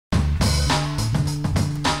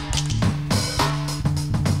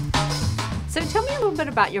little bit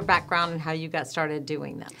about your background and how you got started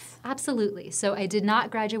doing this. Absolutely. So I did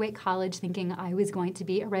not graduate college thinking I was going to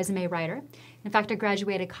be a resume writer. In fact, I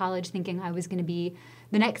graduated college thinking I was going to be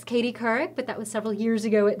the next Katie Couric, but that was several years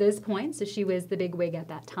ago at this point, so she was the big wig at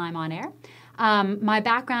that time on air. My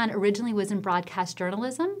background originally was in broadcast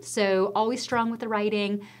journalism, so always strong with the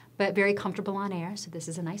writing, but very comfortable on air, so this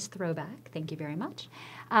is a nice throwback. Thank you very much.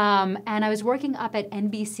 And I was working up at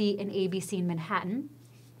NBC and ABC in Manhattan.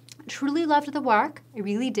 Truly loved the work, I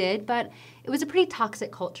really did, but it was a pretty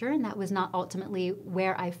toxic culture, and that was not ultimately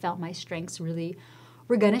where I felt my strengths really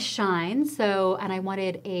were going to shine. And I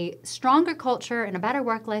wanted a stronger culture and a better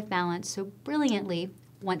work-life balance, so brilliantly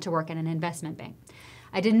went to work in an investment bank.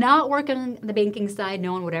 I did not work on the banking side.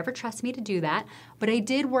 No one would ever trust me to do that. But I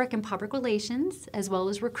did work in public relations as well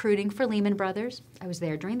as recruiting for Lehman Brothers. I was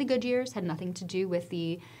there during the good years, had nothing to do with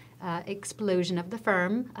the explosion of the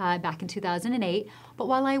firm back in 2008. But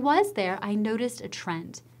while I was there, I noticed a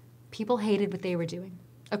trend. People hated what they were doing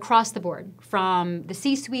across the board, from the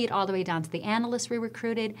C-suite all the way down to the analysts we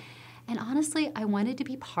recruited. And honestly, I wanted to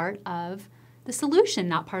be part of the solution,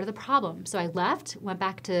 not part of the problem. So I left, went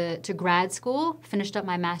back to grad school, finished up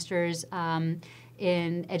my master's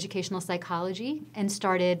in educational psychology, and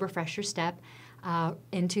started Refresher Step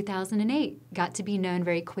in 2008. Got to be known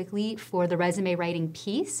very quickly for the resume writing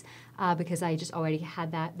piece because I just already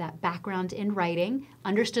had that background in writing,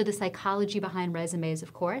 understood the psychology behind resumes,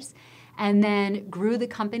 of course, and then grew the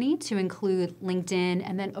company to include LinkedIn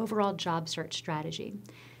and then overall job search strategy.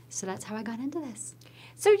 So that's how I got into this.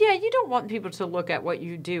 So yeah, you don't want people to look at what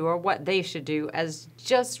you do or what they should do as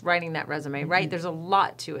just writing that resume, right? There's a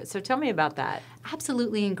lot to it. So tell me about that.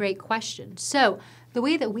 Absolutely, and great question. So the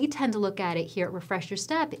way that we tend to look at it here at Refresher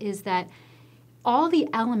Step is that all the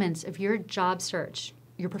elements of your job search,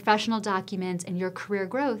 your professional documents, and your career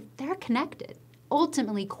growth, they're connected,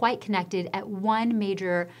 ultimately quite connected at one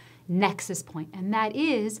major nexus point, and that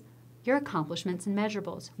is your accomplishments and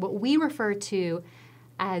measurables, what we refer to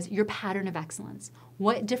as your pattern of excellence.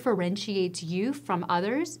 What differentiates you from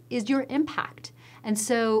others is your impact. And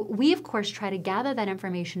so we, of course, try to gather that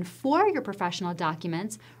information for your professional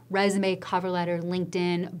documents, resume, cover letter,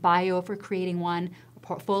 LinkedIn, bio if we're creating one, a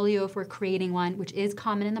portfolio if we're creating one, which is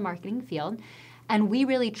common in the marketing field. And we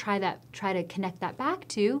really try to connect that back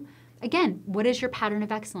to, again, what is your pattern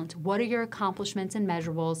of excellence? What are your accomplishments and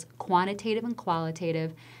measurables, quantitative and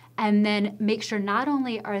qualitative? And then make sure not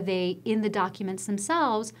only are they in the documents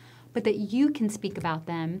themselves, but that you can speak about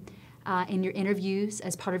them in your interviews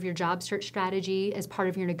as part of your job search strategy, as part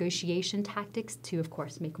of your negotiation tactics to, of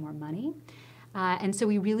course, make more money. And so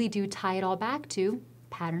we really do tie it all back to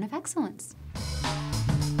pattern of excellence.